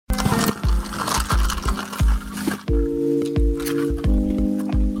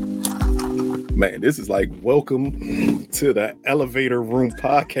Man, this is like welcome to the Elevator Room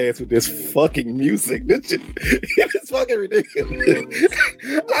podcast with this fucking music. This is fucking ridiculous.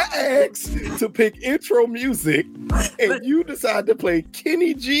 I asked to pick intro music, and you decide to play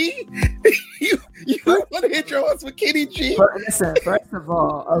Kenny G. you want to intro us with Kenny G? Listen, first of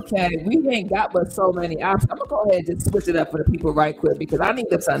all, okay, we ain't got but so many options. I'm gonna go ahead and just switch it up for the people right quick because I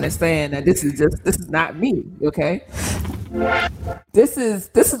need them to understand that this is not me, okay? This is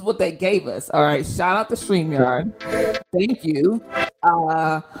what they gave us. All right, shout out to StreamYard. Thank you.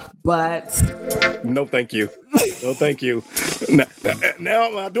 But no, thank you. No, thank you. Now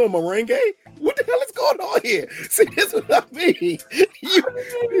am I doing merengue? What the hell is going on here? See, this is what I mean.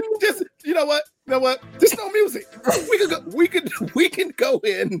 You know what? There's no music. We can go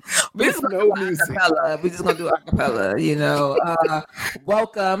in with no music. We're just gonna do acapella.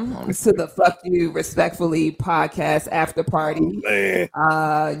 Welcome to the Fuck You Respectfully podcast after party.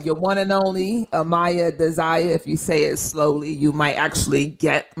 Your one and only Amaya Desire. If you say it slowly, you might actually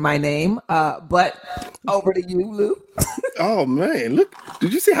get my name. But over to you, Lou. Oh man, look!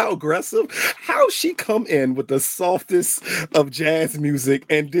 Did you see how aggressive? How she come in with the softest of jazz music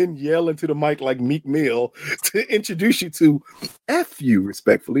and then yell into the mic like Meek Mill to introduce you to F you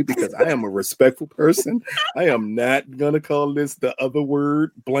respectfully, because I am a respectful person. I am not gonna call this the other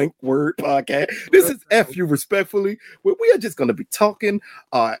word, blank word podcast. This is F you respectfully, where we are just gonna be talking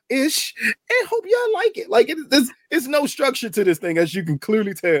ish and hope y'all like it. Like it's no structure to this thing, as you can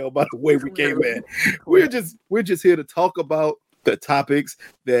clearly tell by the way we came in. We're just here to talk about the topics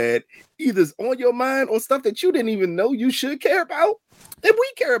that either's on your mind or stuff that you didn't even know you should care about, that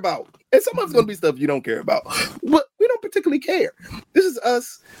we care about. And some of it's going to be stuff you don't care about, but we don't particularly care. This is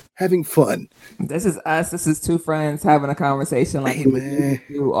us having fun. This is us. This is two friends having a conversation like we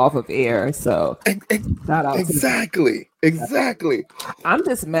do off of air. So shout out. Exactly. I'm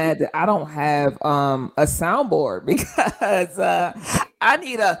just mad that I don't have a soundboard because I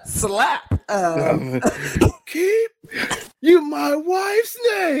need a slap. Keep you my wife's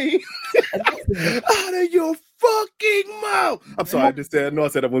name out of your fucking mouth. I'm sorry, I just said. I know I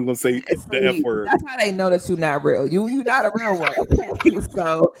said I wasn't gonna say the F word. That's how they know that you're not real. You're not a real one.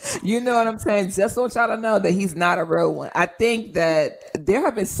 So you know what I'm saying. Just want y'all to know that he's not a real one. I think that there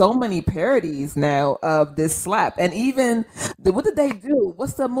have been so many parodies now of this slap, and even what did they do?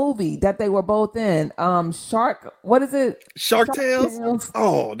 What's the movie that they were both in? Shark. What is it? Shark Tales.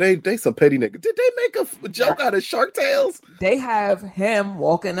 Oh, they some petty niggas. Did they make a joke out of Shark Tales? They have him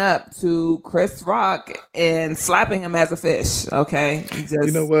walking up to Chris Rock and slapping him as a fish. Okay,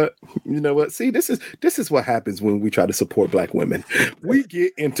 you know what? See, this is what happens when we try to support black women. We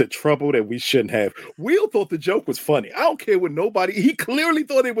get into trouble that we shouldn't have. Will thought the joke was funny. I don't care what nobody. He clearly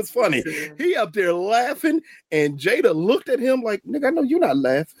thought it was funny. He up there laughing, and Jada looked at him like, "Nigga, I know you're not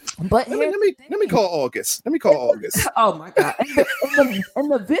laughing." But let me call August. Let me call August. Oh my god! In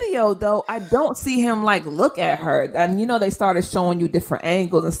the video though, I don't see him like look at her, and they started showing you different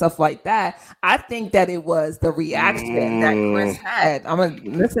angles and stuff like that. I think that it was the reaction that Chris had. I'm gonna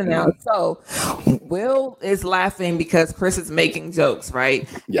listen now. So Will is laughing because Chris is making jokes, right?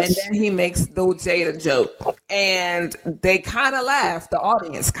 Yes. And then he makes the Jada joke, and they kind of laugh. The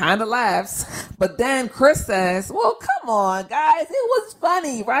audience kind of laughs, but then Chris says, "Well, come on, guys, it was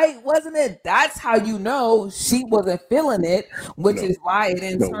funny, right? Wasn't it?" That's how you know she wasn't feeling it, which is why it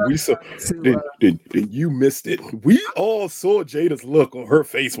didn't. You missed it. We all saw Jada's look on her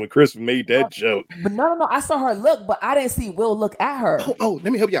face when Chris made that joke. But no, I saw her look, but I didn't see Will look at her. Oh,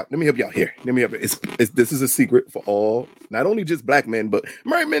 let me help you out. Here. This is a secret for all, not only just black men, but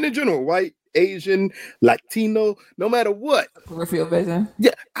married men in general, white, Asian, Latino, no matter what. Peripheral vision.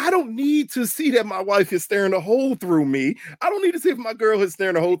 Yeah, I don't need to see that my wife is staring a hole through me. I don't need to see if my girl is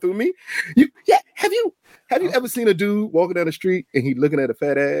staring a hole through me. Have you ever seen a dude walking down the street and he looking at a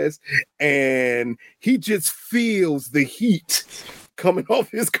fat ass and he just feels the heat coming off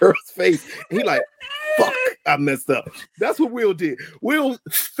his girl's face and he like, fuck, I messed up. That's what Will did. Will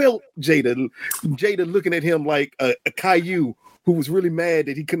felt Jada looking at him like a Caillou who was really mad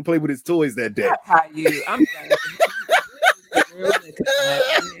that he couldn't play with his toys that day. Caillou, I'm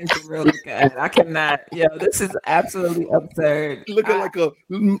really good. I cannot. This is absolutely absurd.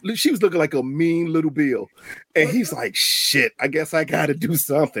 She was looking like a mean little Bill, and he's like, "Shit, I guess I got to do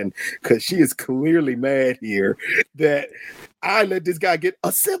something," because she is clearly mad here that I let this guy get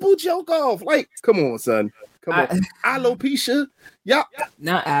a simple joke off. Like, come on, son. Come on. Alopecia. Yeah.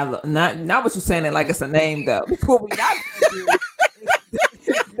 Not what you're saying it like it's a name though. Before we got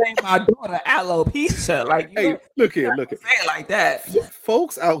name my daughter alopecia. Like, hey, look here. Say it like that.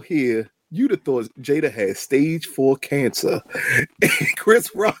 Folks out here you'd have thought Jada had stage 4 cancer. And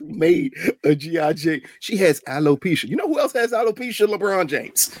Chris Rock made a G.I. Jane. She has alopecia. You know who else has alopecia? LeBron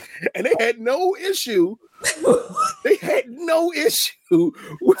James. And they had no issue. They had no issue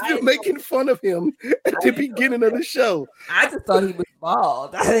with them making fun of him at the beginning of the show. I just thought he was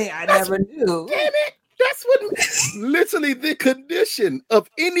bald. I never knew. Damn it. That's what literally the condition of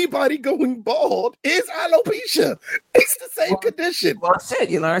anybody going bald is alopecia. It's the same condition. Well,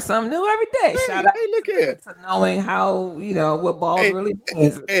 shit, you learn something new every day. Shout out look here. to knowing how, what bald really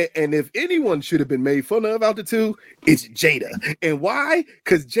is. And if anyone should have been made fun of out the two, it's Jada. And why?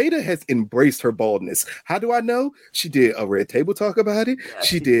 Because Jada has embraced her baldness. How do I know? She did a Red Table Talk about it. Yeah,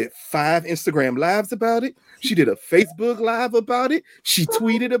 she did 5 Instagram lives about it. She did a Facebook live about it. She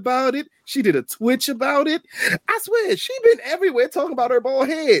tweeted about it. She did a Twitch about it. I swear, she been everywhere talking about her bald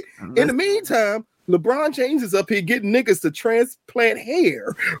head. In the meantime, LeBron James is up here getting niggas to transplant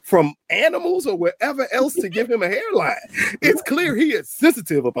hair from animals or wherever else to give him a hairline. It's clear he is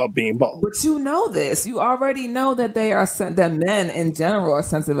sensitive about being bald. But you know this. You already know that that men in general are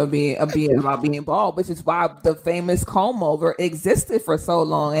sensitive about being bald, which is why the famous comb over existed for so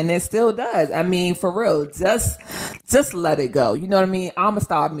long, and it still does. I mean, for real, just let it go. You know what I mean? I'ma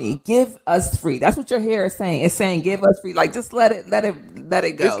stop me. Give us free. That's what your hair is saying. It's saying give us free. Like just let it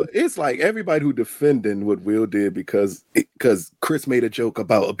go. It's like everybody who defending what Will did because Chris made a joke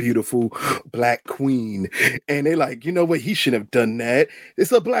about a beautiful black queen, and they like, you know what, he shouldn't have done that.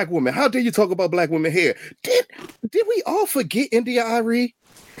 It's a black woman. How dare you talk about black women hair? Did we all forget India Arie?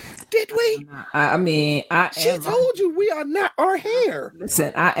 Did we? I mean, she told you we are not our hair.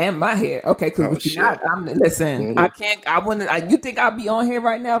 Listen, I am my hair. Okay, because listen, I can't. I wouldn't. You think I'd be on here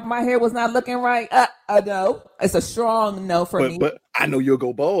right now if my hair was not looking right? No, it's a strong no for me. But I know you'll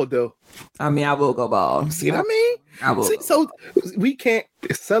go bald though. I mean, I will go bald. See what I mean? I will. So we can't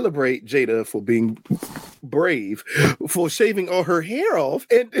celebrate Jada for being brave, for shaving all her hair off,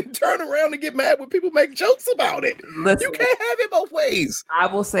 and turn around and get mad when people make jokes about it. Listen, you can't have it both ways. I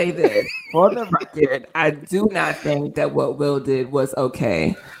will say this for the record: I do not think that what Will did was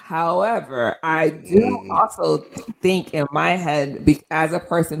okay. However, I do also think in my head, as a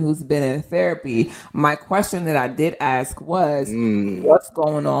person who's been in therapy, my question that I did ask was, what's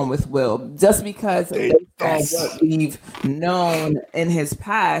going on with Will? Just because based on what we've known in his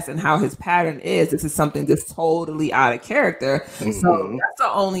past and how his pattern is, this is something just totally out of character. So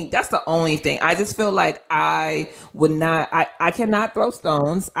that's the only thing. I just feel like I cannot throw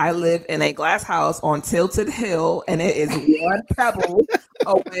stones. I live in a glass house on Tilted Hill, and it is one pebble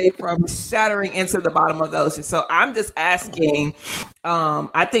away from shattering into the bottom of the ocean. So I'm just asking,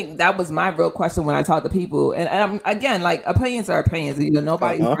 I think that was my real question when I talk to people. And again, like, opinions are opinions.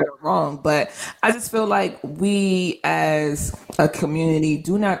 Nobody's right or wrong. But I just feel like we as a community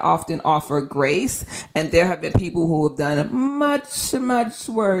do not often offer grace. And there have been people who have done much, much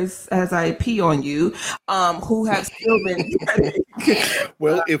worse, as I pee on you, who have still been.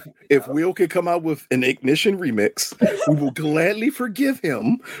 Well, if Will could come out with an Ignition remix, we will gladly forgive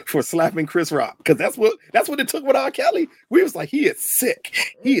him for slapping Chris Rock, because that's what it took with R. Kelly. We was like, he is sick.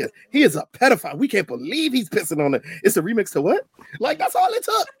 He is a pedophile. We can't believe he's pissing on it. It's a remix to what? Like, that's all it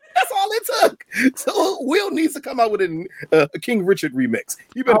took. That's all it took. So Will needs to come out with a King Richard remix.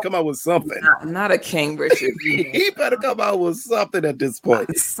 He better come out with something. Not a King Richard remix. He better come out with something at this point.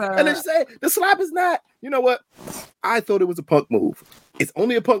 And then say the slap is not. You know what? I thought it was a punk move. It's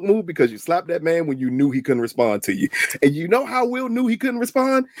only a punk move because you slapped that man when you knew he couldn't respond to you. And you know how Will knew he couldn't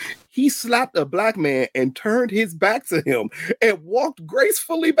respond? He slapped a black man and turned his back to him and walked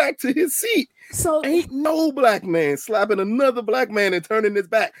gracefully back to his seat. So ain't no black man slapping another black man and turning his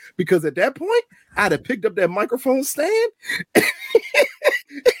back, because at that point, I'd have picked up that microphone stand and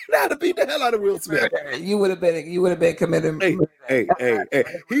I'd have beat the hell out of Will Smith. You would have been committed. Hey.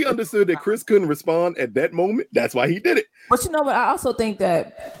 He understood that Chris couldn't respond at that moment. That's why he did it. But you know what? I also think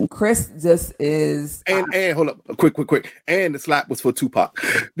that Chris just is. And hold up, quick. And the slap was for Tupac,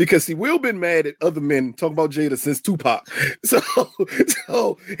 because see, Will been mad at other men talking about Jada since Tupac.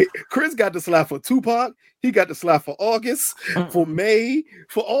 So Chris got the slap for Tupac. He got the slap for August, for May,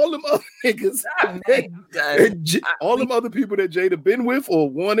 for all them other niggas, all them other people that Jada been with or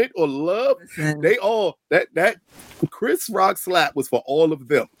wanted or loved. They all that Chris Rock slap was for all of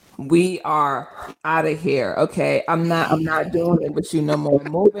them. We are out of here. Okay. I'm not doing it with you no more.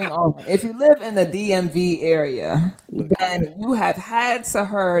 Moving on. If you live in the DMV area, then you have had to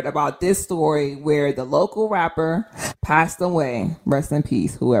heard about this story where the local rapper passed away. Rest in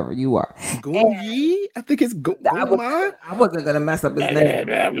peace, whoever you are. Goyi? I think it's Goyi. I wasn't gonna mess up his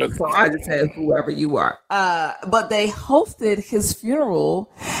name. So I just said whoever you are. But they hosted his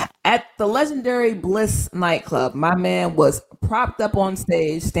funeral At the legendary Bliss nightclub, my man was propped up on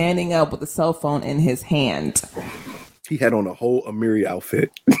stage, standing up with a cell phone in his hand. He had on a whole Amiri outfit.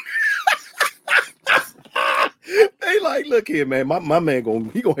 They like, look here, man. My man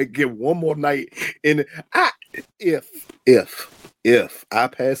gonna get one more night in. If I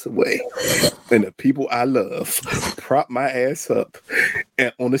pass away and the people I love prop my ass up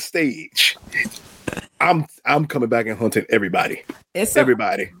and on the stage, I'm coming back and hunting everybody.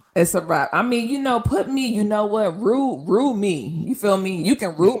 Everybody. It's a wrap. I mean, put me, rule me. You feel me? You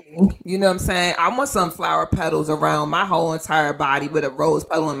can rule me. You know what I'm saying? I want some flower petals around my whole entire body with a rose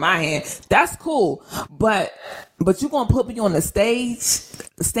petal in my hand. That's cool. But you gonna put me on the stage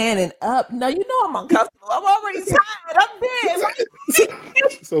standing up? No, I'm uncomfortable. I'm already tired. I'm dead.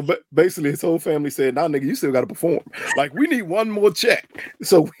 So basically his whole family said, nah, nigga, you still gotta perform. Like, we need one more check.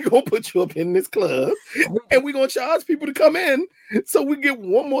 So we gonna put you up in this club and we gonna charge people to come in so we get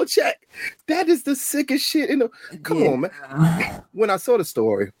one more check. That is the sickest shit in the come on, man. When I saw the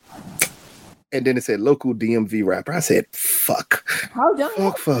story and then it said local DMV rapper, I said, fuck. How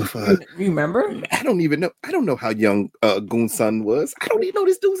young? Fuck. You remember? I don't even know. I don't know how young Goon's son was. I don't even know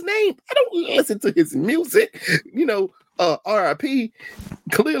this dude's name. I don't listen to his music. RIP,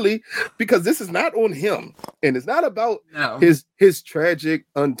 clearly, because this is not on him. And it's not about his tragic,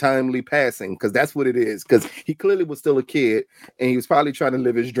 untimely passing, because that's what it is. Because he clearly was still a kid and he was probably trying to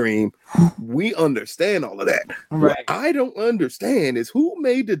live his dream. We understand all of that. Right. What I don't understand is who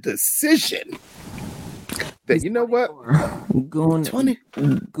made the decision that, you know what? Gunu.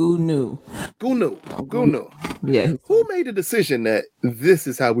 Yeah. Who made the decision that this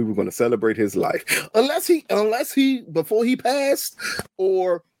is how we were going to celebrate his life? Unless he before he passed,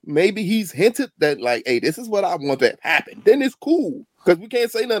 or maybe he's hinted that, like, hey, this is what I want to happen. Then it's cool, because we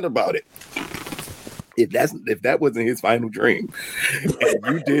can't say nothing about it. If that wasn't his final dream, and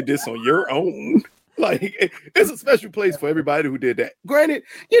you did this on your own. Like, it's a special place for everybody who did that. Granted,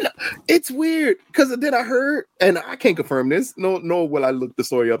 it's weird because then I heard, and I can't confirm this, nor will I look the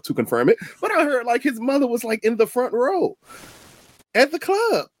story up to confirm it, but I heard like his mother was like in the front row at the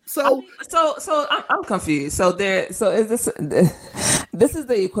club. So I'm confused. So is this is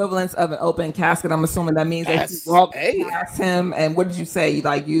the equivalence of an open casket? I'm assuming that means that you walked past him. And what did you say?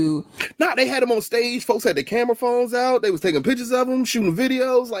 Like you? Nah, they had him on stage. Folks had their camera phones out. They was taking pictures of him, shooting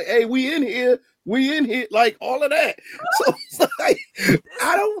videos. Like, hey, we in here, like all of that. So it's like,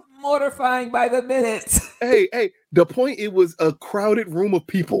 I don't. Mortifying by the minute. Hey, the point, it was a crowded room of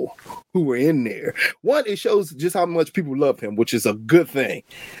people who were in there. One, it shows just how much people love him, which is a good thing.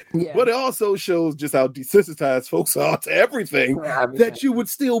 Yeah. But it also shows just how desensitized folks are to everything, that you would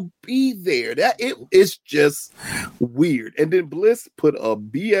still be there. That it's just weird. And then Bliss put a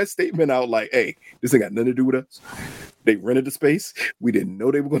BS statement out like, hey, this ain't got nothing to do with us. They rented the space. We didn't know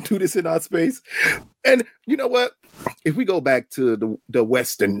they were going to do this in our space. And you know what? If we go back to the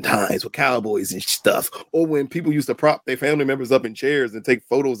Western times with cowboys and stuff, or when people used to prop their family members up in chairs and take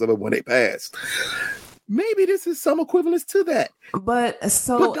photos of it when they passed, maybe this is some equivalence to that. But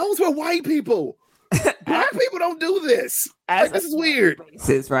those were white people. Black people don't do this. This is weird.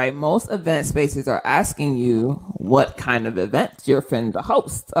 Spaces, right? Most event spaces are asking you what kind of event you're finna to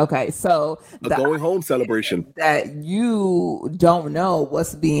host. Okay, so a going home celebration that you don't know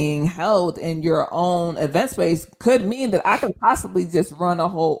what's being held in your own event space could mean that I could possibly just run a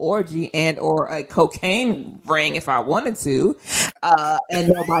whole orgy and or a cocaine ring if I wanted to, and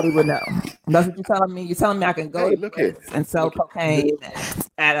nobody would know. That's what you're telling me. You're telling me I can go and sell cocaine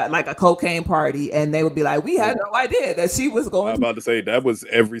at a cocaine party, and they would be like, "We had no idea that she was going." I'm about to say that was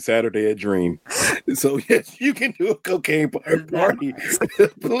every Saturday at Dream. So yes, you can do a cocaine party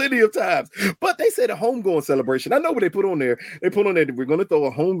plenty of times. But they said a homegoing celebration. I know what they put on there. They put on there that we're going to throw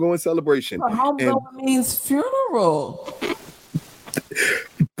a homegoing celebration. Homegoing means funeral.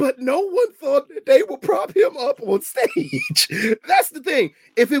 But no one thought that they would prop him up on stage. That's the thing.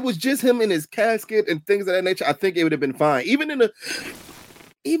 If it was just him in his casket and things of that nature, I think it would have been fine. Even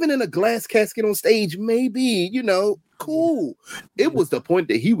in a glass casket on stage, maybe, cool. It was the point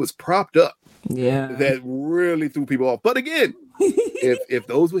that he was propped up. Yeah. That really threw people off. But again, if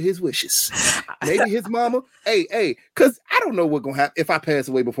those were his wishes, maybe his mama, hey, because I don't know what's going to happen if I pass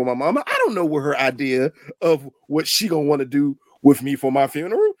away before my mama. I don't know what her idea of what she going to want to do with me for my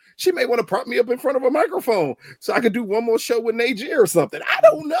funeral. She may want to prop me up in front of a microphone so I could do one more show with Najee or something. I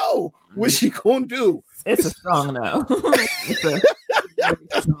don't know what she going to do. It's a strong no.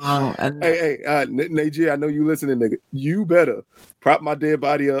 Hey, Najee, I know you listening, nigga. You better prop my dead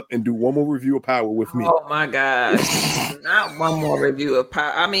body up and do one more review of Power with me. Oh my gosh. Not one more review of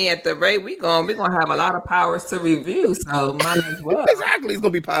Power. I mean, at the rate we're gonna have a lot of powers to review, so might as well. Exactly. It's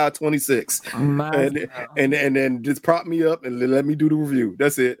gonna be Power 26. And then just prop me up and let me do the review.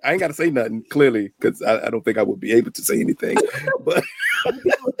 That's it. I ain't gotta say nothing, clearly, because I don't think I would be able to say anything. But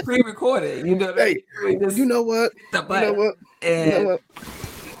pre-recorded, you know. Hey, you know what?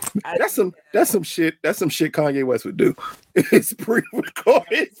 That's some shit. That's some shit Kanye West would do. It's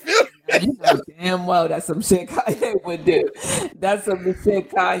pre-recorded. You know damn well that's some shit Kanye would do. That's some shit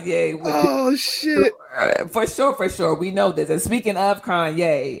Kanye would do. Oh shit! For sure. We know this. And speaking of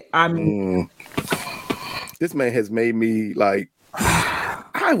Kanye, I mean, this man has made me like.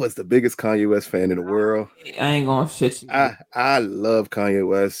 I was the biggest Kanye West fan in the world. I ain't gonna shit you. I love Kanye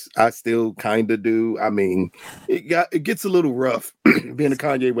West. I still kind of do. I mean, it gets a little rough being a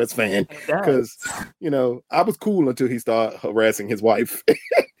Kanye West fan because I was cool until he started harassing his wife,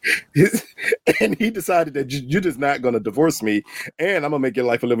 and he decided that you're just not gonna divorce me, and I'm gonna make your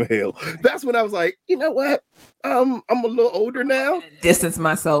life a living hell. That's when I was like, you know what? I'm a little older now. Distance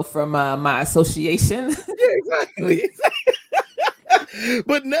myself from my association. Yeah, exactly.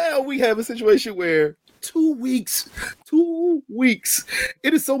 But now we have a situation where 2 weeks.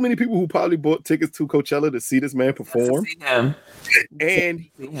 It is so many people who probably bought tickets to Coachella to see this man perform. And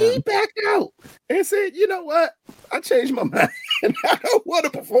he backed out and said, you know what? I changed my mind and I don't want to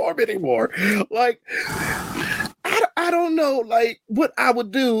perform anymore. Like, I don't know, like, what I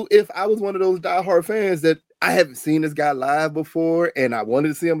would do if I was one of those diehard fans that I haven't seen this guy live before and I wanted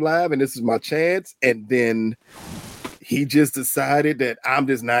to see him live and this is my chance. And then he just decided that I'm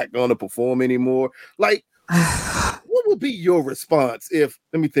just not going to perform anymore. Like, what would be your response if,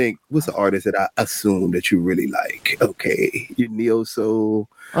 let me think, what's the artist that I assume that you really like? Okay, you Neo Soul,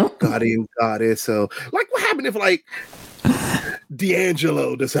 Guardian Goddess. So, like, what happened if, like,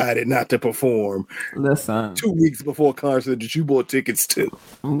 D'Angelo decided not to perform? Listen, 2 weeks before a concert that you bought tickets to.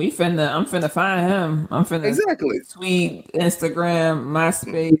 I'm finna find him. I'm finna tweet, Instagram,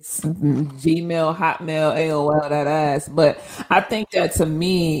 MySpace, Gmail, Hotmail, AOL that ass. But I think that to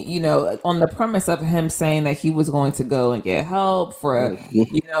me, on the premise of him saying that he was going to go and get help for,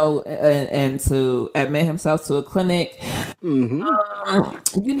 and to admit himself to a clinic. Mm-hmm.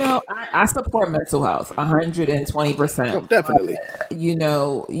 I support mental health 120%. Oh, definitely.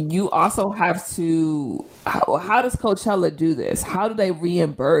 You also have to. How does Coachella do this? How do they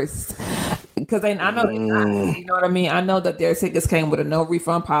reimburse? Because I know they're not, you know what I mean. I know that their tickets came with a no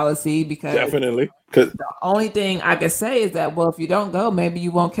refund policy. Because definitely, the only thing I can say is that, well, if you don't go, maybe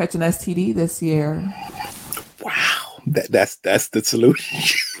you won't catch an STD this year. Wow. That's the solution.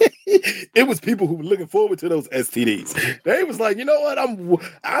 It was people who were looking forward to those STDs. They was like, you know what?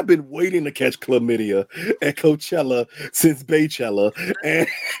 I've been waiting to catch chlamydia at Coachella since Baychella, and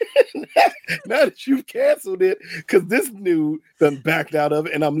now that you've canceled it, because this dude done backed out of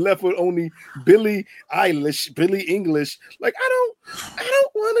it, and I'm left with only Billie English. Like, I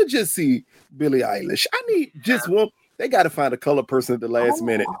don't want to just see Billie Eilish. I need just one. They got to find a color person at the last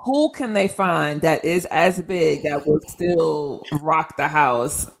minute. Who can they find that is as big that will still rock the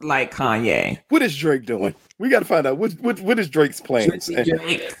house like Kanye? What is Drake doing? We got to find out what is Drake's plans, and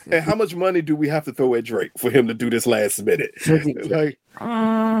how much money do we have to throw at Drake for him to do this last minute? Like,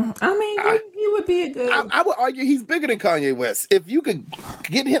 he would be a good. I would argue he's bigger than Kanye West. If you could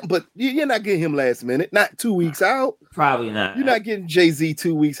get him, but you're not getting him last minute, not 2 weeks out. Probably not. You're not getting Jay-Z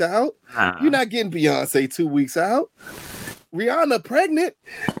 2 weeks out. You're not getting Beyonce 2 weeks out. Rihanna pregnant,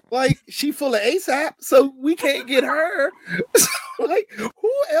 like she full of ASAP, so we can't get her. So, like,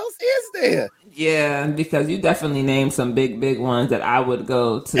 who else is there? Yeah, because you definitely named some big ones that I would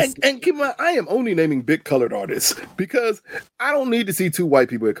go to. And keep in mind, I am only naming big colored artists because I don't need to see two white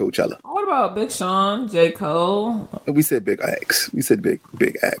people at Coachella. What about Big Sean, J. Cole? We said big acts. We said big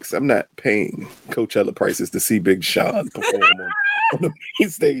acts. I'm not paying Coachella prices to see Big Sean perform on the main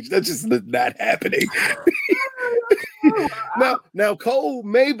stage. That's just not happening. Now Cole,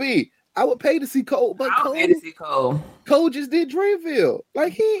 maybe I would pay to see Cole, but Cole just did Dreamville.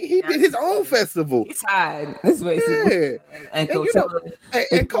 Like he did his own festival. He's tired. That's basically. Yeah.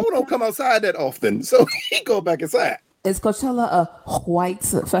 And Cole don't come outside that often, so he go back inside. Is Coachella a white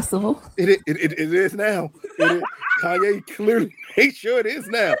festival? It is now. Kanye clearly made sure it is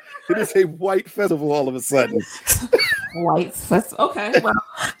now. It is a white festival all of a sudden. Whites. That's okay. Well,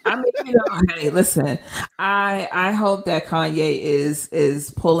 I mean, hey, listen. I hope that Kanye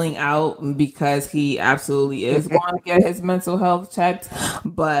is pulling out because he absolutely is going to get his mental health checked.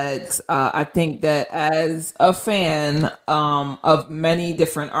 But I think that as a fan of many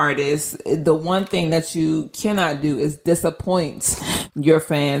different artists, the one thing that you cannot do is disappoint your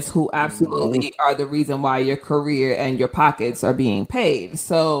fans who absolutely are the reason why your career and your pockets are being paid.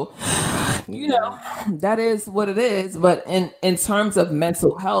 So, that is what it is. But in terms of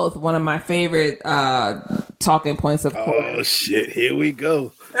mental health, one of my favorite talking points, of course. Oh shit! Here we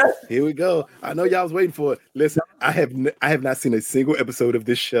go. Here we go. I know y'all was waiting for it. Listen, I have not seen a single episode of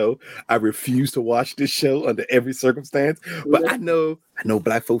this show. I refuse to watch this show under every circumstance. But I know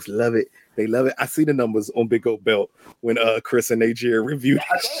Black folks love it. They love it. I see the numbers on Big Oak Belt when Chris and Niger reviewed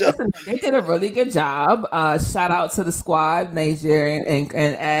the show. Listen, they did a really good job. Shout out to the squad, Niger and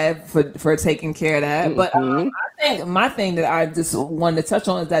Ab for taking care of that. But I think my thing that I just wanted to touch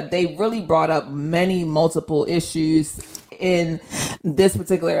on is that they really brought up multiple issues in this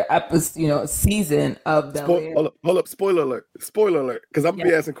particular episode, season of the hold up, spoiler alert, because I'm gonna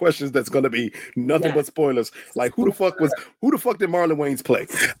be asking questions that's gonna be nothing but spoilers. Like who the fuck did Marlon Wayans play?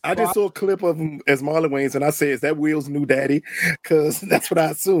 I just saw a clip of him as Marlon Wayans, and I said, is that Will's new daddy? Because that's what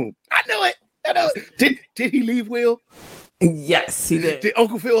I assumed. I know it. Did he leave Will? Yes, he did. Did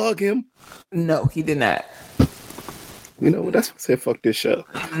Uncle Phil hug him? No, he did not. That's what I said. Fuck this show.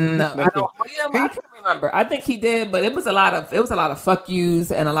 No, I don't. I can't remember. I think he did, but it was a lot of fuck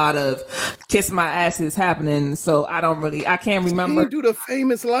yous and a lot of kiss my asses happening. So I can't remember. Did he do the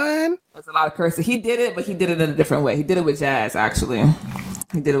famous line? There's a lot of cursing. He did it, but he did it in a different way. He did it with Jazz, actually.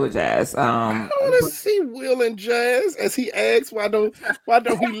 He did it with Jazz. I want to see Will and Jazz as he asks, why don't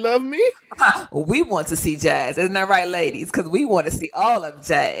he love me? We want to see Jazz, isn't that right, ladies? Because we want to see all of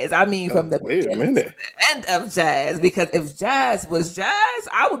Jazz. I mean, from the beginning to the end of Jazz. Because if Jazz was Jazz,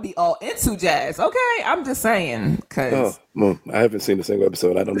 I would be all into Jazz. Okay, I'm just saying. Cause I haven't seen a single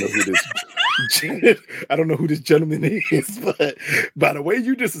episode. I don't know who this gentleman is, but by the way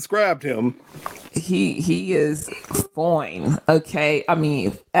you just described him, he is fine. Okay, I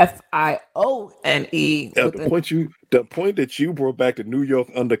mean FIONE. The point that you brought back to New York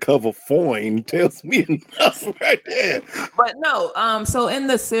undercover foreign tells me enough right there. But no, so in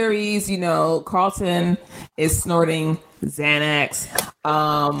the series, Carlton is snorting Xanax,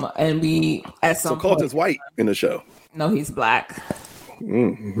 and we so Carlton's white in the show. No, he's black. I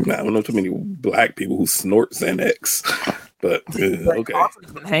don't know too many black people who snort Xanax, but okay.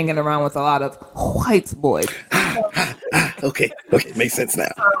 Carlton's been hanging around with a lot of white boys. Okay, makes sense now.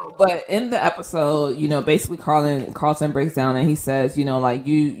 But in the episode, basically Carlton breaks down and he says, like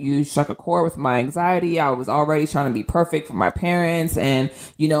you struck a chord with my anxiety. I was already trying to be perfect for my parents and,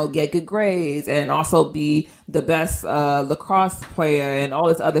 get good grades and also be the best lacrosse player and all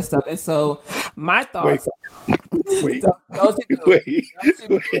this other stuff. And so my thoughts. Wait.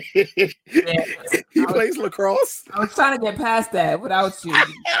 He plays lacrosse? I was trying to get past that without you.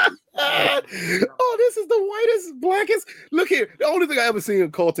 Oh, this is the whitest, blackest. Look here. The only thing I ever seen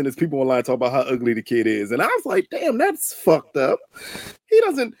in Carlton is people online talk about how ugly the kid is. And I was like, damn, that's fucked up. He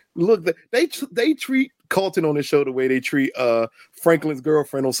doesn't look that they treat Carlton on the show the way they treat Franklin's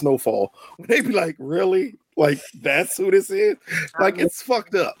girlfriend on Snowfall. They be like, really? Like, that's who this is? Like, it's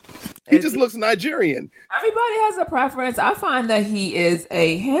fucked up. He just looks Nigerian. Everybody has a preference. I find that he is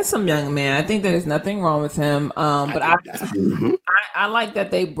a handsome young man. I think there's nothing wrong with him. But I like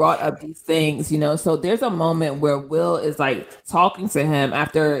that they brought up these things, So there's a moment where Will is like talking to him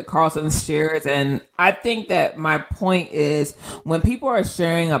after Carlton shares. And I think that my point is when people are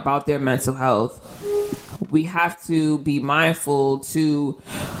sharing about their mental health, we have to be mindful to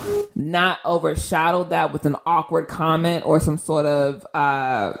not overshadow that with an awkward comment or some sort of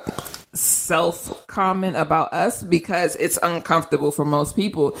self comment about us because it's uncomfortable for most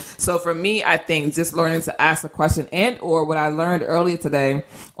people. So for me, I think just learning to ask a question or what I learned earlier today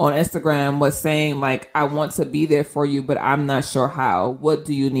on Instagram was saying like, I want to be there for you, but I'm not sure how. What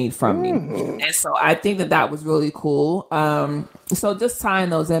do you need from me? And so I think that was really cool. So just tying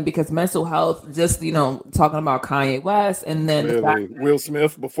those in because mental health, just, talking about Kanye West and then Will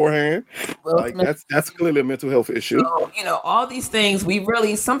Smith beforehand. That's clearly a mental health issue. So, all these things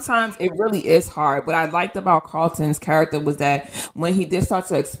sometimes it really is hard. What I liked about Carlton's character was that when he did start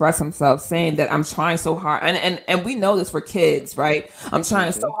to express himself saying that I'm trying so hard and we know this for kids, right? I'm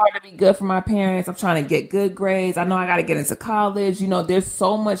trying so hard to be good for my parents. I'm trying to get good grades. I know I got to get into college. There's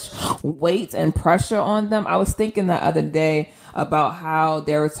so much weight and pressure on them. I was thinking the other day about how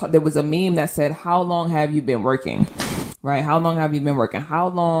there was a meme that said, how long have you been working? right? How long have you been working? How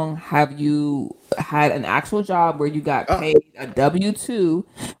long have you had an actual job where you got Ah, paid a W-2,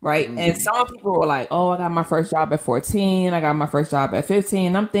 right? And some people were like, oh, I got my first job at 14. I got my first job at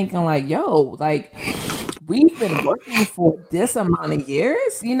 15. I'm thinking like, yo, like we've been working for this amount of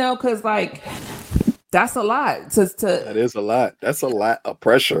years, you know, because like that's a lot to that is a lot. That's a lot of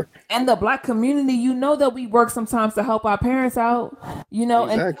pressure. and the Black community, you know that we work sometimes to help our parents out, you know,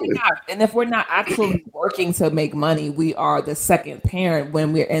 Exactly. and if we're not actually working to make money, we are the second parent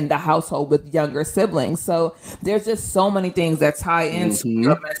when we're in the household with younger siblings. So there's just so many things that tie into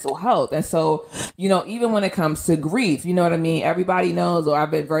your mental health. And so, you know, even when it comes to grief, you know what I mean? Everybody knows, or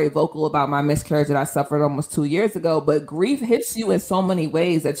I've been very vocal about my miscarriage that I suffered almost 2 years ago, but grief hits you in so many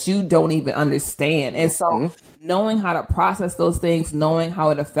ways that you don't even understand. And so knowing how to process those things, knowing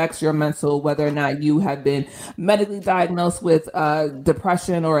how it affects your mental, whether or not you have been medically diagnosed with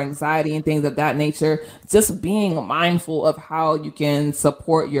depression or anxiety and things of that nature, just being mindful of how you can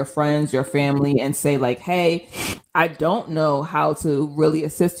support your friends, your family, and say like, hey, I don't know how to really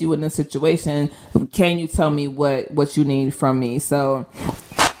assist you in this situation. Can you tell me what you need from me? So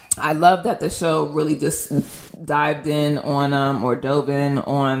I love that the show really just dived in on or dove in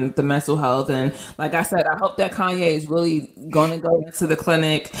on the mental health. And like I said, I hope that Kanye is really going to go into the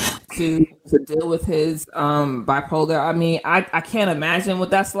clinic to deal with his bipolar. I mean, I can't imagine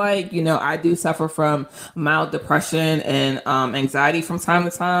what that's like. You know, I do suffer from mild depression and anxiety from time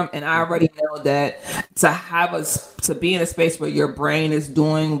to time, and I already know that to be in a space where your brain is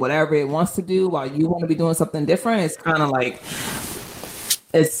doing whatever it wants to do while you want to be doing something different, it's kind of like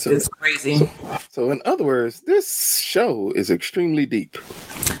it's crazy. So in other words, this show is extremely deep.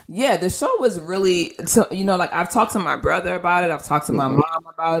 Yeah, the show was really, so, you know, like I've talked to my brother about it. I've talked to my mom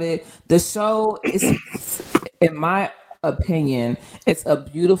about it. The show is, in my opinion, it's a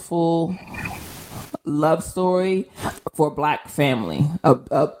beautiful love story for Black family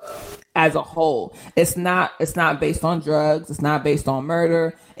as a whole. It's not based on drugs. It's not based on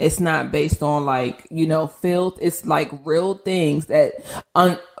murder. It's not based on like, you know, filth. It's like real things that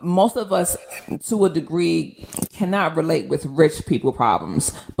most of us to a degree cannot relate with rich people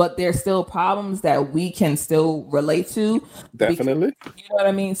problems, but there's still problems that we can still relate to. Definitely. You know what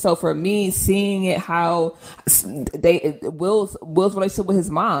I mean? So for me, seeing it, how Will's relationship with his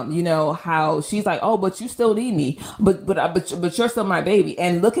mom, you know, how she's like, oh, but you still need me, but you're still my baby,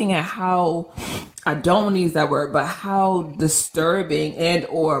 and looking at how, I don't want to use that word, but how disturbing and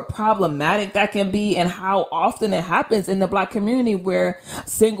or problematic that can be, and how often it happens in the Black community where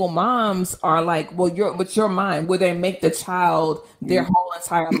single moms are like, well, you're mine, where they make the child their whole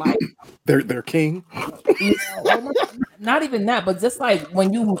entire life. They're king. You know, not even that, but just like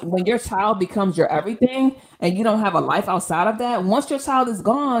when your child becomes your everything and you don't have a life outside of that, once your child is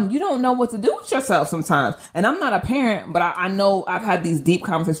gone, you don't know what to do with yourself sometimes. And I'm not a parent, but I know I've had these deep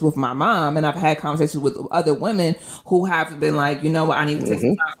conversations with my mom, and I've had conversations with other women who have been like, you know what, I need to take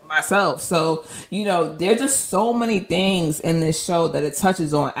some time for myself. So, you know, there's just so many things in this show that it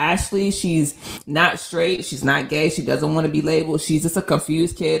touches on. Ashley, she's not straight, she's not gay, she doesn't want to be labeled, she's just a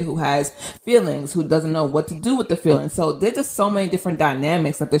confused kid who has feelings, who doesn't know what to do with the feelings. So there's just so many different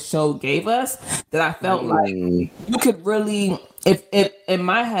dynamics that the show gave us that I felt like you could really, if in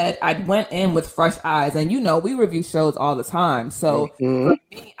my head, I went in with fresh eyes, and you know, we review shows all the time. So for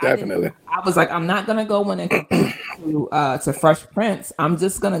me, Definitely. I was like, I'm not gonna go in and compare to Fresh Prince. I'm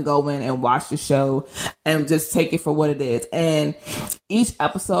just gonna go in and watch the show and just take it for what it is. And each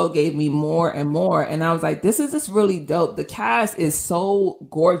episode gave me more and more, and I was like, this is just really dope. The cast is so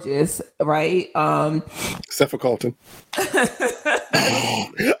gorgeous, right? Except for Carlton.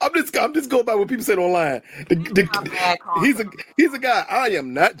 I'm just going by what people said online. He's a guy. I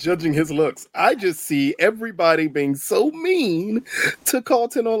am not judging his looks. I just see everybody being so mean to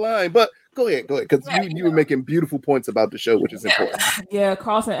Carlton online. But go ahead, because you were making beautiful points about the show, which is important. Yeah,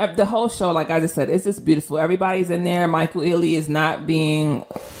 Carlton, the whole show, like I just said, it's just beautiful. Everybody's in there. Michael Ealy is not being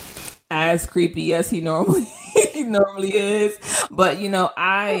as creepy as he normally is, but you know,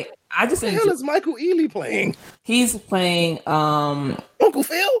 I just what the hell is Michael Ealy playing? He's playing Uncle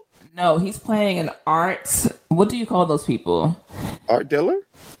Phil? No, he's playing an art. What do you call those people? Art dealer?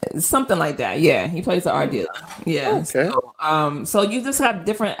 Something like that. Yeah, he plays the art dealer. Yeah. Okay. So you just have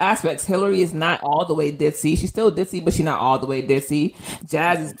different aspects. Hillary is not all the way ditzy. She's still ditzy, but she's not all the way ditzy.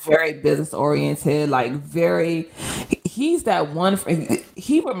 Jazz is very business oriented, like very. He's that one.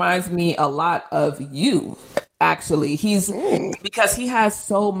 He reminds me a lot of you. Actually, he's because he has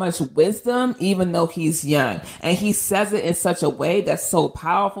so much wisdom, even though he's young, and he says it in such a way that's so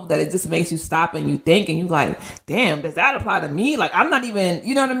powerful that it just makes you stop and you think, and you like, damn, does that apply to me? Like, I'm not even,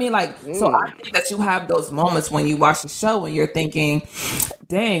 you know what I mean? Like, so I think that you have those moments when you watch the show and you're thinking,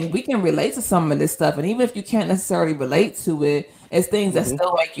 dang, we can relate to some of this stuff, and even if you can't necessarily relate to it, it's things that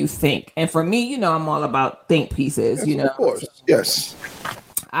still make you think. And for me, you know, I'm all about think pieces. Yes, you know, of course, yes.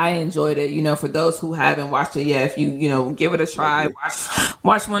 I enjoyed it. You know, for those who haven't watched it yet, if you give it a try,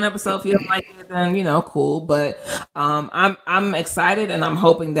 watch one episode. If you don't like it, then cool. But I'm excited, and I'm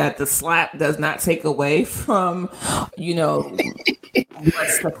hoping that the slap does not take away from what's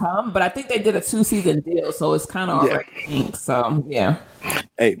to come. But I think they did a 2-season deal, so it's kind of already pink. So yeah.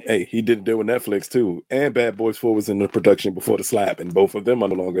 Hey, he did a deal with Netflix too, and Bad Boys 4 was in the production before the slap, and both of them are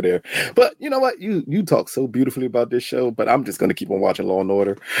no longer there. But you know what? You talk so beautifully about this show, but I'm just gonna keep on watching Law and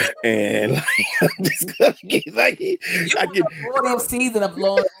Order, and I'm just gonna keep the 40th season of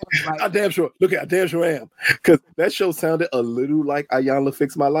Law and Order. Right? I damn sure am, because that show sounded a little like Ayanla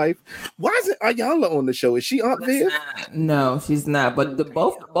Fix My Life. Why isn't Ayanla on the show? Is she Aunt Viv? No, she's not. But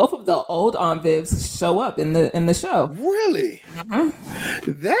both of the old Aunt Vivs show up in the show. Really?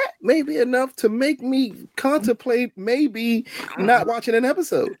 Mm-hmm. That may be enough to make me contemplate maybe not watching an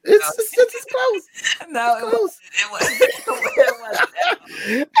episode. It's close. No, it was.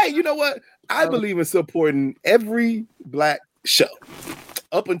 Hey, you know what? I believe in supporting every Black show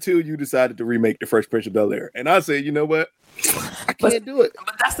up until you decided to remake The Fresh Prince of Bel-Air. And I say, you know what? I can't do it.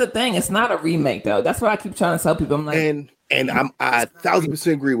 But that's the thing. It's not a remake, though. That's what I keep trying to tell people. I'm like, and I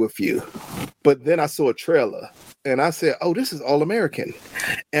 1,000% agree with you. But then I saw a trailer. And I said, oh, this is All American.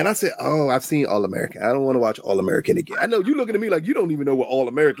 And I said, oh, I've seen All American. I don't want to watch All American again. I know you're looking at me like you don't even know what All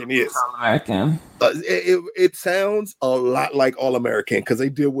American is. All American. It sounds a lot like All American because they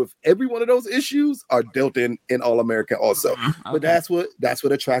deal with every one of those issues are dealt in All American also. Okay. But that's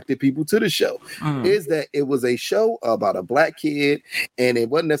what attracted people to the show is that it was a show about a Black kid, and it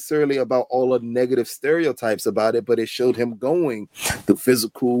wasn't necessarily about all the negative stereotypes about it, but it showed him going through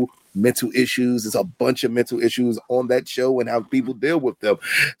physical, mental issues. There's a bunch of mental issues on that show and how people deal with them.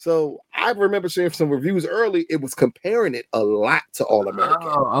 So I remember seeing some reviews early. It was comparing it a lot to All American.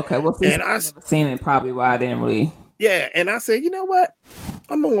 Oh, okay. Well, since I've never seen it, probably why I didn't really. Yeah, and I said, you know what?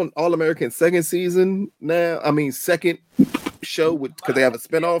 I'm on All American second season now. I mean, second show because they have a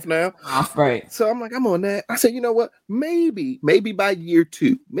spinoff now. Right. So I'm like, I'm on that. I said, you know what? Maybe by year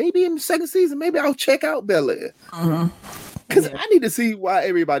 2, maybe in the second season, maybe I'll check out Bel-Air. Because I need to see why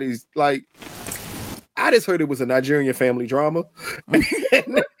everybody's like, I just heard it was a Nigerian family drama. And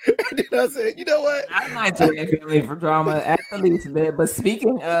then I said, you know what? I'm Nigerian family for drama at the least bit. But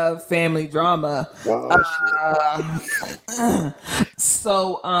speaking of family drama,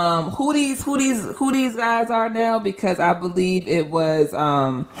 so who these guys are now? Because I believe it was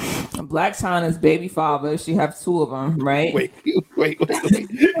Blac Chyna's baby father. She has 2 of them, right? Wait.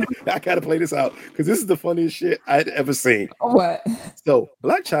 I gotta play this out because this is the funniest shit I'd ever seen. What? So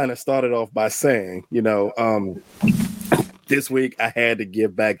Blac Chyna started off by saying, this week I had to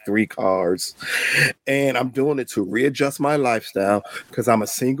give back 3 cars, and I'm doing it to readjust my lifestyle because I'm a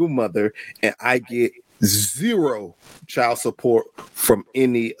single mother and I get 0 child support from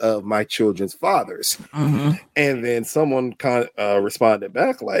any of my children's fathers. And then someone kind of responded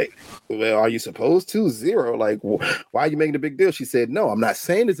back like, well, are you supposed to? 0? Like, why are you making a big deal? She said, no, I'm not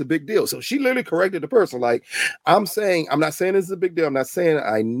saying it's a big deal. So she literally corrected the person. Like, I'm not saying it's a big deal. I'm not saying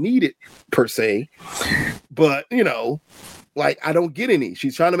I need it per se, but like, I don't get any.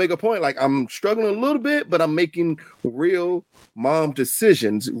 She's trying to make a point. Like, I'm struggling a little bit, but I'm making real mom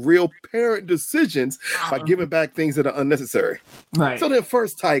decisions, real parent decisions by giving back things that are unnecessary. Right. So then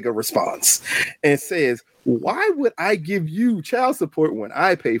first Tiger responds and says, why would I give you child support when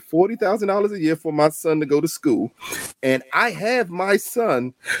I pay $40,000 a year for my son to go to school? And I have my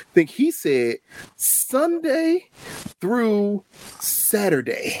son, I think he said, Sunday through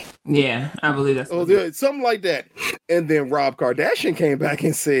Saturday. Yeah, I believe that's something like that. And then Rob Kardashian came back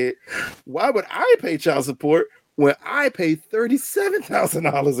and said, why would I pay child support when I pay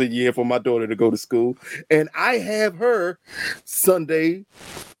 $37,000 a year for my daughter to go to school? And I have her Sunday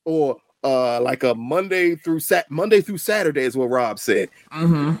or like a Monday through Saturday is what Rob said.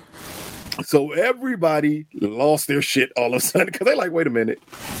 So everybody lost their shit all of a sudden because they're like, wait a minute.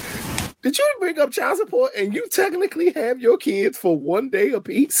 Did you bring up child support and you technically have your kids for 1 day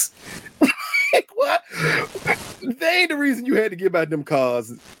apiece? Like, what? They ain't the reason you had to give out them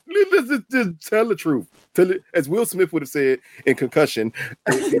cars. Let's just tell the truth. As Will Smith would have said in Concussion,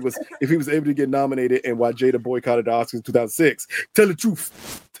 if he was able to get nominated and why Jada boycotted the Oscars in 2006. Tell the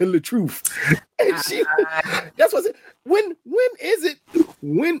truth. telling the truth. And that's what.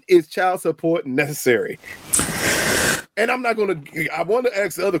 When is child support necessary? And I'm not gonna. I want to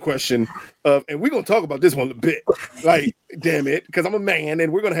ask the other question, and we're gonna talk about this one a bit. Like, damn it, because I'm a man,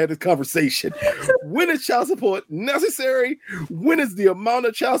 and we're gonna have this conversation. When is child support necessary? When is the amount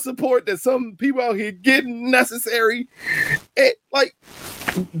of child support that some people out here get necessary? And like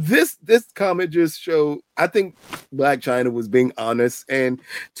this comment just showed. I think Blac Chyna was being honest, and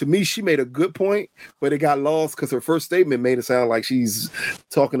to me, she made a good point, but it got lost because her first statement made it sound like she's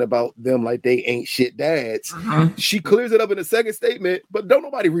talking about them like they ain't shit dads. She clears it up in the second statement, but don't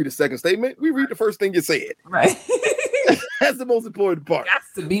nobody read the second statement. We read the first thing you said. Right. That's the most important part. Got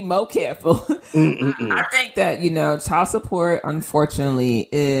to be more careful. I think that, child support, unfortunately,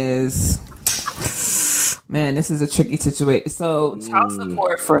 is... Man, this is a tricky situation. So child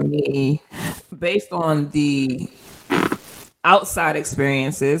support for me, based on the outside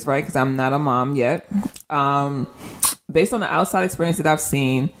experiences, right? Because I'm not a mom yet. Based on the outside experience that I've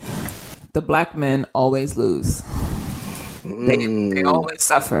seen, the Black men always lose. They always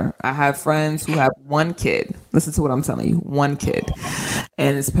suffer. I have friends who have one kid. Listen to what I'm telling you. One kid.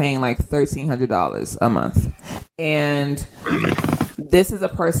 And it's paying like $1,300 a month. And this is a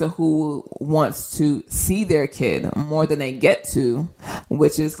person who wants to see their kid more than they get to,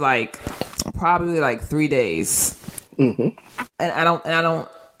 which is like probably like 3 days. And I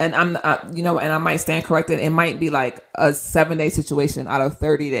might stand corrected. It might be like a 7-day situation out of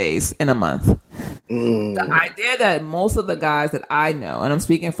 30 days in a month. The idea that most of the guys that I know, and I'm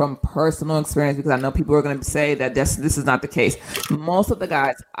speaking from personal experience because I know people are going to say that this is not the case. Most of the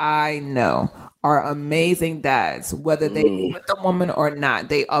guys I know are amazing dads, whether they with the woman or not.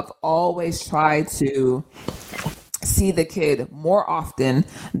 They have always tried to see the kid more often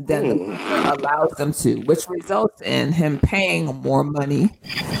than the woman allows them to, which results in him paying more money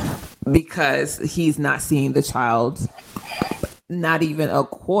because he's not seeing the child not even a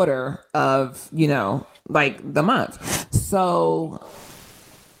quarter of, like the month. So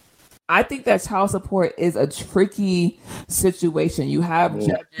I think that child support is a tricky situation. You have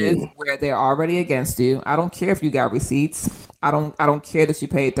judges where they're already against you. I don't care if you got receipts. I don't care that you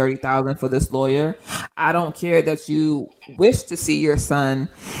paid $30,000 for this lawyer. I don't care that you wish to see your son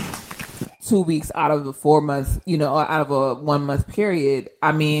 2 weeks out of the 4 month, out of a 1 month period.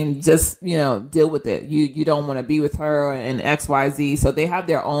 I mean, just, deal with it. You don't want to be with her and XYZ. So they have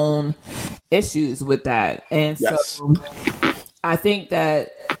their own issues with that. And so I think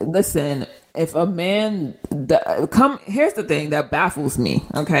that, listen, if a man here's the thing that baffles me.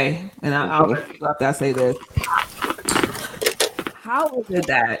 Okay. And I'll let you after I say this. How is it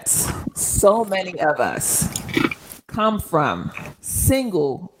that so many of us come from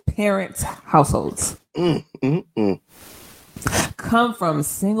single parent households? Come from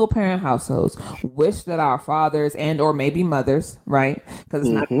single parent households, wish that our fathers and or maybe mothers, right? Because it's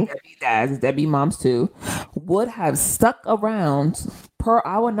not deadbeat dads, it's deadbeat moms too, would have stuck around per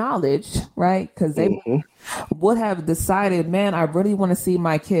our knowledge, right? Because they would have decided, man, I really want to see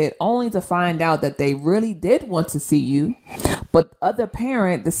my kid, only to find out that they really did want to see you, but other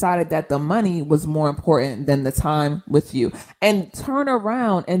parent decided that the money was more important than the time with you, and turn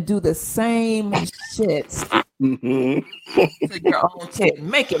around and do the same shit to your own kid.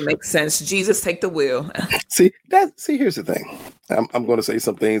 Make it make sense. Jesus, take the wheel. See, here's the thing. I'm going to say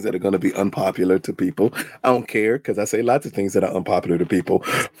some things that are going to be unpopular to people. I don't care because I say lots of things that are unpopular to people.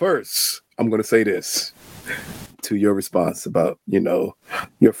 First, I'm going to say this to your response about,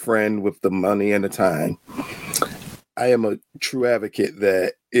 your friend with the money and the time. I am a true advocate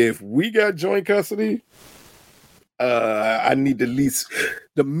that if we got joint custody, I need at least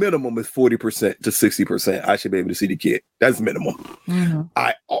the minimum is 40% to 60%. I should be able to see the kid. That's minimum.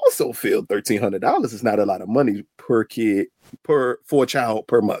 I also feel $1,300 is not a lot of money per kid for a child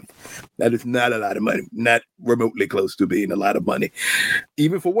per month. That is not a lot of money. Not remotely close to being a lot of money.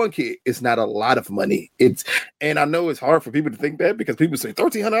 Even for one kid, it's not a lot of money. And I know it's hard for people to think that because people say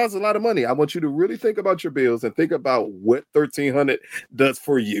 $1,300 is a lot of money. I want you to really think about your bills and think about what $1,300 does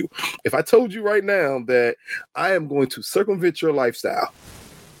for you. If I told you right now that I am going to circumvent your lifestyle,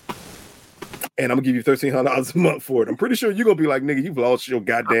 and I'm gonna give you $1,300 a month for it, I'm pretty sure you're gonna be like, nigga, you've lost your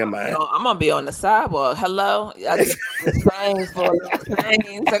goddamn mind. I'm gonna be on the sidewalk. Hello, I just change for a little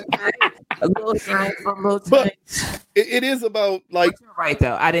change, a little change for a little change. But it is about like. You're right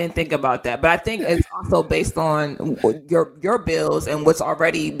though. I didn't think about that, but I think it's also based on your bills and what's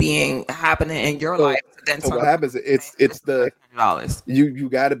already happening in your life. So what happens? It's the $100. You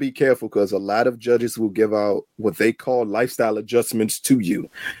got to be careful because a lot of judges will give out what they call lifestyle adjustments to you.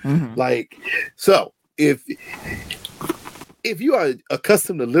 Like, so if if you are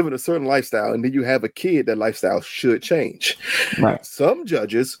accustomed to living a certain lifestyle and then you have a kid, that lifestyle should change. Right. Some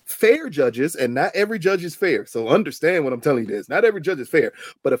judges, fair judges, and not every judge is fair. So understand what I'm telling you this. Not every judge is fair,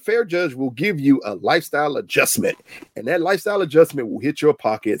 but a fair judge will give you a lifestyle adjustment. And that lifestyle adjustment will hit your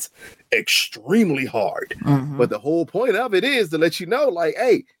pockets extremely hard. Mhm. But the whole point of it is to let you know, like,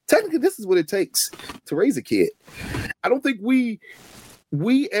 hey, technically this is what it takes to raise a kid. I don't think we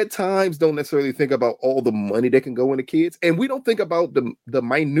at times don't necessarily think about all the money that can go into kids, and we don't think about the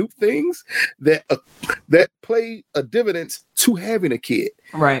minute things that play a dividend to having a kid.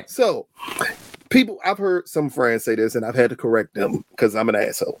 Right. So people, I've heard some friends say this, and I've had to correct them because I'm an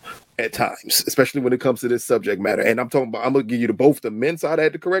asshole at times, especially when it comes to this subject matter. And I'm gonna give you both the men's side I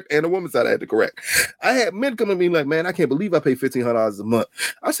had to correct and the women's side I had to correct. I had men come to me like, man, I can't believe I pay $1,500 a month.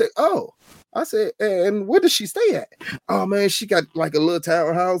 I said, and where does she stay at? Oh man, she got like a little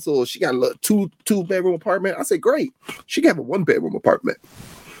townhouse, or she got a little two bedroom apartment. I said, great. She can have a 1-bedroom apartment.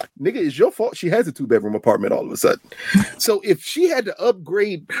 Nigga, it's your fault she has a 2-bedroom apartment all of a sudden. So if she had to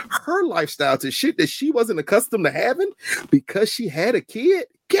upgrade her lifestyle to shit that she wasn't accustomed to having because she had a kid,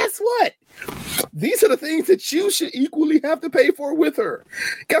 guess what? These are the things that you should equally have to pay for with her.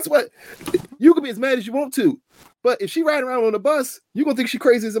 Guess what? You can be as mad as you want to, but if she riding around on the bus, you're going to think she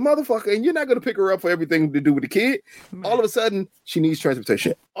crazy as a motherfucker, and you're not going to pick her up for everything to do with the kid. All of a sudden, she needs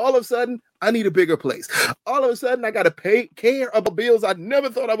transportation. All of a sudden, I need a bigger place. All of a sudden, I got to care about bills I never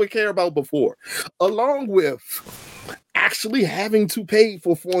thought I would care about before, along with actually having to pay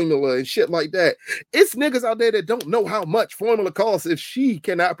for formula and shit like that. It's niggas out there that don't know how much formula costs if she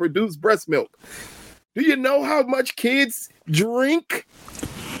cannot produce breast milk. Do you know how much kids drink?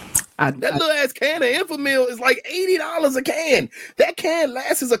 That little ass can of Enfamil is like $80 a can. That can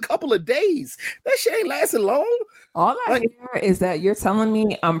lasts a couple of days. That shit ain't lasting long. All I hear is that you're telling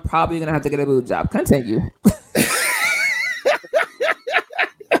me I'm probably gonna have to get a boob job. Continue.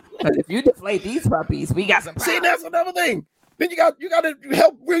 If you deflate these puppies, we got some problems. See, that's another thing. Then you got to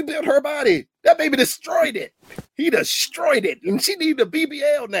help rebuild her body. That baby destroyed it. He destroyed it, and she needs a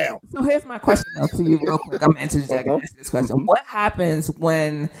BBL now. So here's my question though, to you real quick. I'm interjecting this question. What happens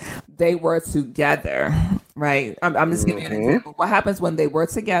when they were together? Right. I'm just giving you an example. What happens when they were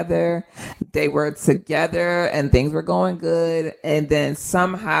together? They were together and things were going good, and then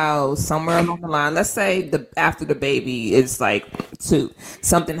somehow, somewhere along the line, let's say after the baby is like 2,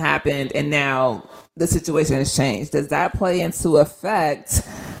 something happened, and now the situation has changed. Does that play into effect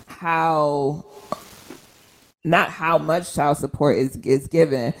how, not how much child support is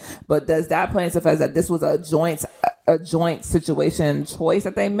given, but does that play into effect that this was a joint situation choice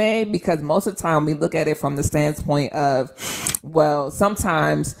that they made? Because most of the time we look at it from the standpoint of, well,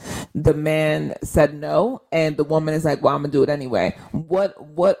 sometimes the man said no and the woman is like, well, I'm gonna do it anyway.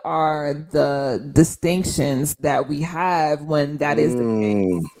 What are the distinctions that we have when that is the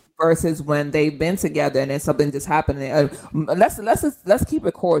case versus when they've been together and then something just happened? Let's keep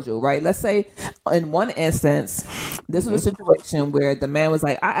it cordial, right? Let's say in one instance, this was a situation where the man was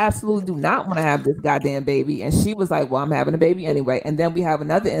like, I absolutely do not want to have this goddamn baby. And she was like, well, I'm having a baby anyway. And then we have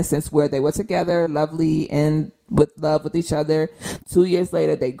another instance where they were together, lovely and with love with each other. 2 years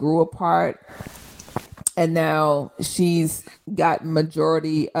later, they grew apart. And now she's got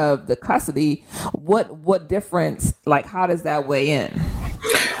majority of the custody. What difference, like, how does that weigh in?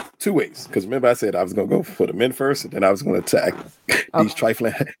 2 ways, because remember I said I was going to go for the men first, and then I was going to attack these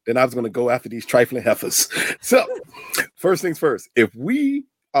trifling. Then I was going to go after these trifling heifers. So, first things first. If we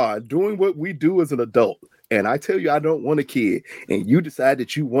are doing what we do as an adult, and I tell you I don't want a kid, and you decide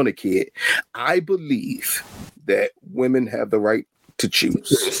that you want a kid, I believe that women have the right to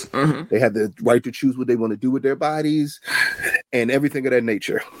choose. They have the right to choose what they want to do with their bodies and everything of that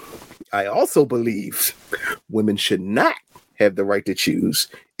nature. I also believe women should not have the right to choose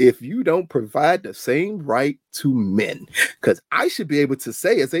if you don't provide the same right to men. Because I should be able to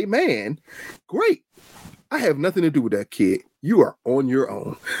say as a man, great, I have nothing to do with that kid. You are on your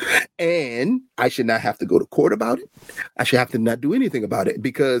own. And I should not have to go to court about it. I should have to not do anything about it,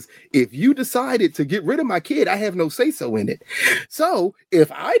 because if you decided to get rid of my kid, I have no say-so in it. So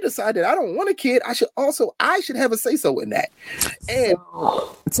if I decided I don't want a kid, I should have a say-so in that. And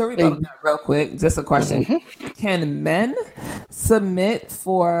so real quick, just a question. Can men submit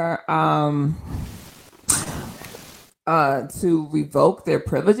for to revoke their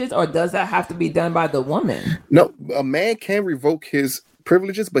privileges, or does that have to be done by the woman? No, a man can revoke his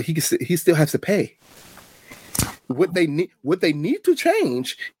privileges, but he still has to pay. What they need to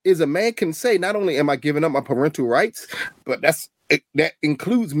change is a man can say, not only am I giving up my parental rights, but that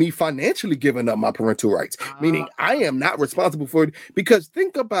includes me financially giving up my parental rights, meaning I am not responsible for it. Because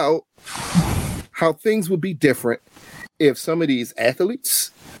think about how things would be different if some of these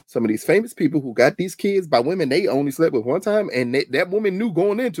athletes, some of these famous people who got these kids by women they only slept with one time, and that woman knew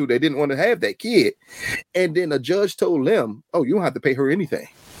going into they didn't want to have that kid, and then a judge told them, "Oh, you don't have to pay her anything."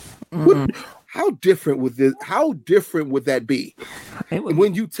 How different would this? How different would that be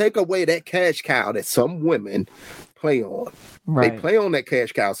when you take away that cash cow that some women play on? Right. They play on that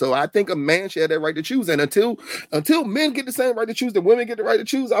cash cow. So I think a man should have that right to choose. And until men get the same right to choose that women get the right to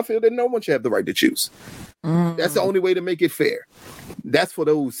choose, I feel that no one should have the right to choose. That's the only way to make it fair. That's for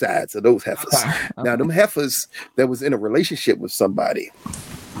those sides of those heifers. Okay. Now, them heifers that was in a relationship with somebody,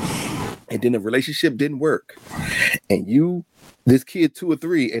 and then the relationship didn't work, and this kid 2 or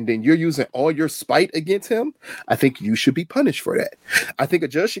 3, and then you're using all your spite against him, I think you should be punished for that. I think a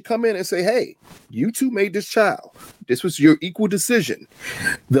judge should come in and say, hey, you two made this child. This was your equal decision.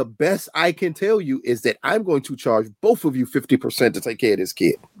 The best I can tell you is that I'm going to charge both of you 50% to take care of this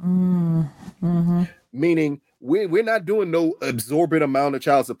kid. Meaning, we're not doing no absorbent amount of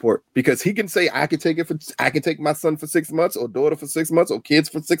child support, because he can say I can take my son for 6 months or daughter for 6 months or kids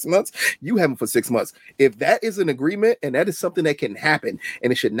for 6 months. You have them for 6 months. If that is an agreement and that is something that can happen,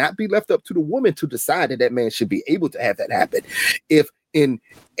 and it should not be left up to the woman to decide that man should be able to have that happen. If in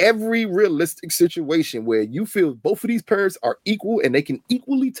every realistic situation where you feel both of these parents are equal and they can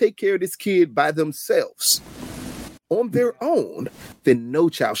equally take care of this kid by themselves on their own, then no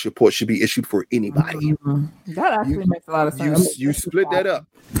child support should be issued for anybody. That actually makes a lot of sense. You split that up.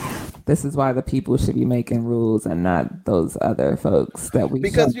 This is why the people should be making rules and not those other folks that we.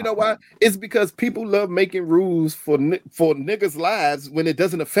 Because you know why? It's because people love making rules for niggas' lives when it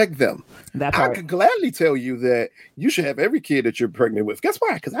doesn't affect them. I could gladly tell you that you should have every kid that you're pregnant with. Guess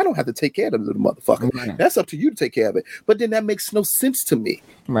why? Because I don't have to take care of the little motherfucker. Right. That's up to you to take care of it. But then that makes no sense to me.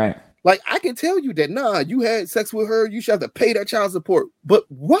 Right. Like, I can tell you that, you had sex with her, you should have to pay that child support. But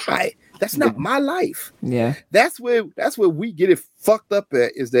why? That's not my life. Yeah. That's where we get it fucked up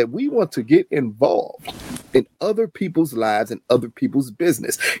at, is that we want to get involved in other people's lives and other people's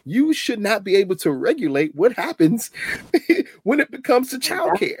business. You should not be able to regulate what happens when it becomes to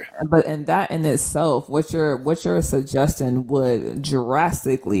childcare. But in that in itself, what you're suggesting would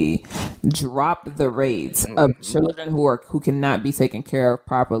drastically drop the rates of children who cannot be taken care of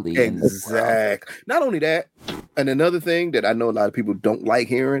properly. Exactly. Not only that, and another thing that I know a lot of people don't like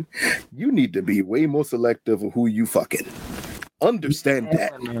hearing, you need to be way more selective of who you fucking. Understand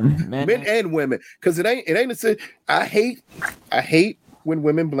that, men and women, because it ain't a sin. I hate when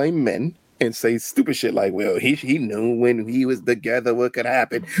women blame men and say stupid shit like, "Well, he knew when he was together what could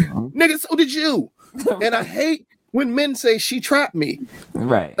happen." Nigga, so did you. And I hate when men say she trapped me.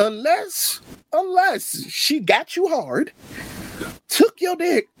 Right. Unless she got you hard, took your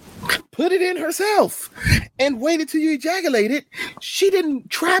dick, put it in herself, and waited till you ejaculated. She didn't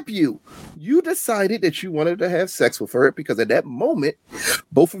trap you. You decided that you wanted to have sex with her because at that moment,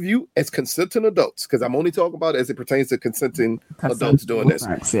 both of you as consenting adults, because I'm only talking about as it pertains to consenting adults doing this.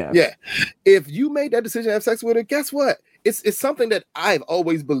 Yeah. If you made that decision to have sex with her, guess what? It's something that I've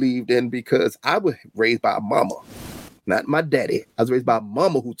always believed in, because I was raised by a mama. Not my daddy. I was raised by a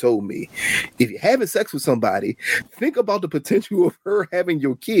mama who told me, if you're having sex with somebody, think about the potential of her having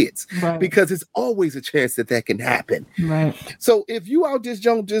your kids, because it's always a chance that can happen. Right. So if you out just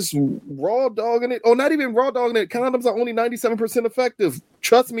raw dogging it, or not even raw dogging it, condoms are only 97% effective.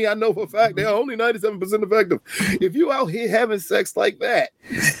 Trust me, I know for a fact they are only 97% effective. If you out here having sex like that,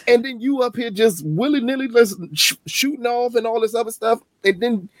 and then you up here just willy-nilly just shooting off and all this other stuff, and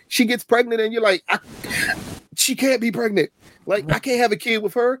then she gets pregnant and you're like, she can't be pregnant. Like, I can't have a kid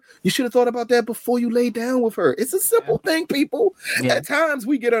with her. You should have thought about that before you lay down with her. It's a simple thing, people. Yeah. At times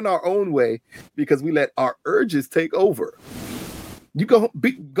we get in our own way because we let our urges take over. You go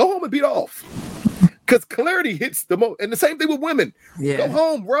home and beat off. Because clarity hits the most. And the same thing with women. Yeah. Go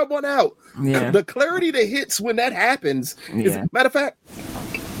home, rub one out. Yeah. The clarity that hits when that happens is, matter of fact,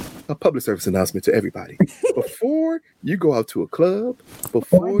 a public service announcement to everybody. Before you go out to a club,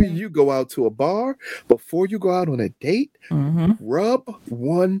 before you go out to a bar, before you go out on a date, rub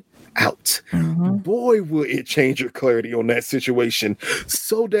one out. Boy, will it change your clarity on that situation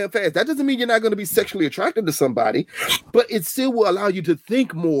so damn fast. That doesn't mean you're not going to be sexually attracted to somebody, but it still will allow you to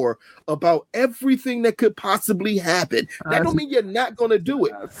think more about everything that could possibly happen. That don't mean you're not going to do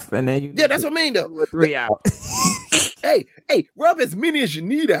it. And then that's what I mean, though. 3 out. Hey, rub as many as you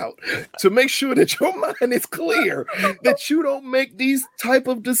need out to make sure that your mind is clear, that you don't make these type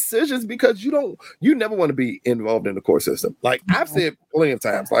of decisions, because you never want to be involved in the court system. Like I've said plenty of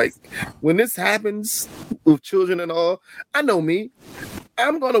times, like when this happens with children and all, I know me.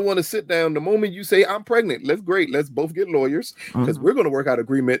 I'm going to want to sit down the moment you say I'm pregnant. Let's both get lawyers because we're going to work out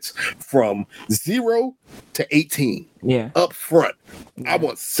agreements from 0 to 18 up front. I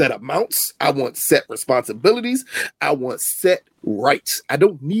want set amounts. I want set responsibilities. I want set rights. I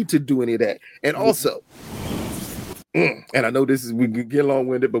don't need to do any of that. And also, and I know we can get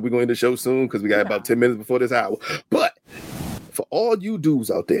long-winded, but we're going to end the show soon because we got about 10 minutes before this hour. But for all you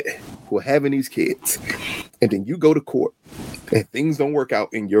dudes out there who are having these kids, and then you go to court and things don't work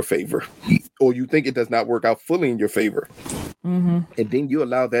out in your favor, or you think it does not work out fully in your favor, and then you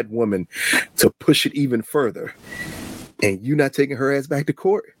allow that woman to push it even further, and you not taking her ass back to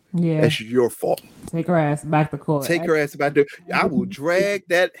court, that's your fault. Take her ass back to court. Take her ass back to. I will drag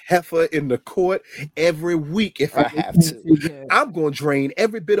that heifer in the court every week if I have to. I'm going to drain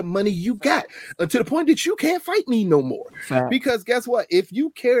every bit of money you got to the point that you can't fight me no more. Because guess what? If you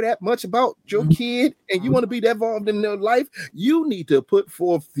care that much about your kid and you want to be that involved in their life, you need to put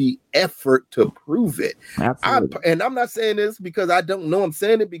forth the effort to prove it. And I'm not saying this because I don't know. I'm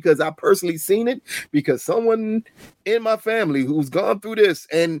saying it because I personally seen it, because someone in my family who's gone through this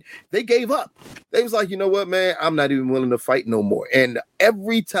and they gave up. They was like, you know what, man, I'm not even willing to fight no more. And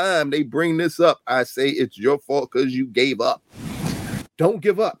every time they bring this up, I say it's your fault because you gave up. Don't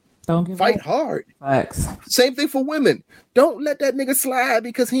give up. Fight hard. Facts. Same thing for women. Don't let that nigga slide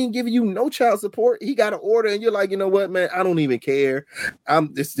because he ain't giving you no child support. He got an order and you're like, you know what, man, I don't even care.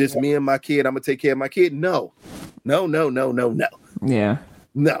 It's just me and my kid. I'm gonna take care of my kid. No. Yeah.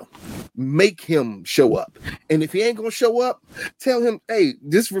 No, make him show up. And if he ain't gonna show up, tell him, hey,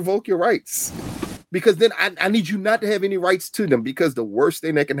 just revoke your rights. Because then I need you not to have any rights to them, because the worst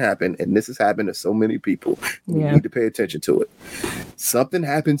thing that can happen, and this has happened to so many people, you need to pay attention to it. Something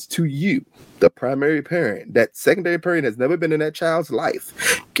happens to you, the primary parent, that secondary parent has never been in that child's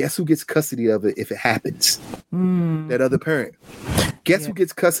life. Guess who gets custody of it if it happens? That other parent. Guess who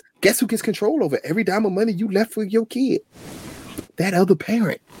gets Guess who gets control over every dime of money you left for your kid? That other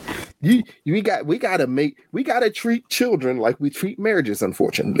parent. We gotta treat children like we treat marriages,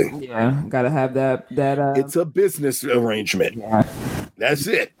 unfortunately. Yeah, gotta have that it's a business arrangement. Yeah. That's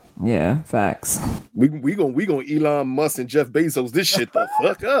it. Yeah, facts. We gonna Elon Musk and Jeff Bezos this shit the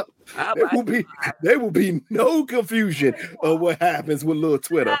fuck up. There will be no confusion of what happens with little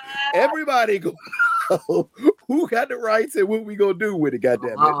Twitter. Everybody go, who got the rights and what we gonna do with it,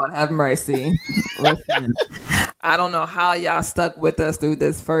 goddamn it. Lord have mercy. Listen, I don't know how y'all stuck with us through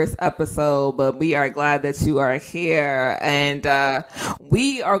this first episode, but we are glad that you are here, and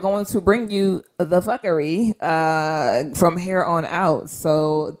we are going to bring you the fuckery from here on out.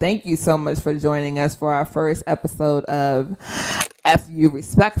 So thank you so much for joining us for our first episode of F You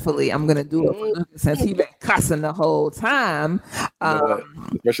Respectfully. I'm gonna do it for Lucas since he been cussing the whole time.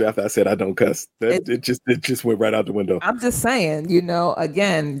 Especially after I said I don't cuss. It just went right out the window. I'm just saying,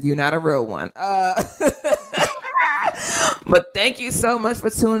 again, you're not a real one. But thank you so much for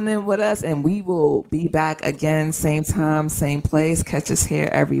tuning in with us, and we will be back again, same time, same place. Catch us here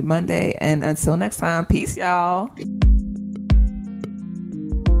every Monday, and until next time, peace, y'all.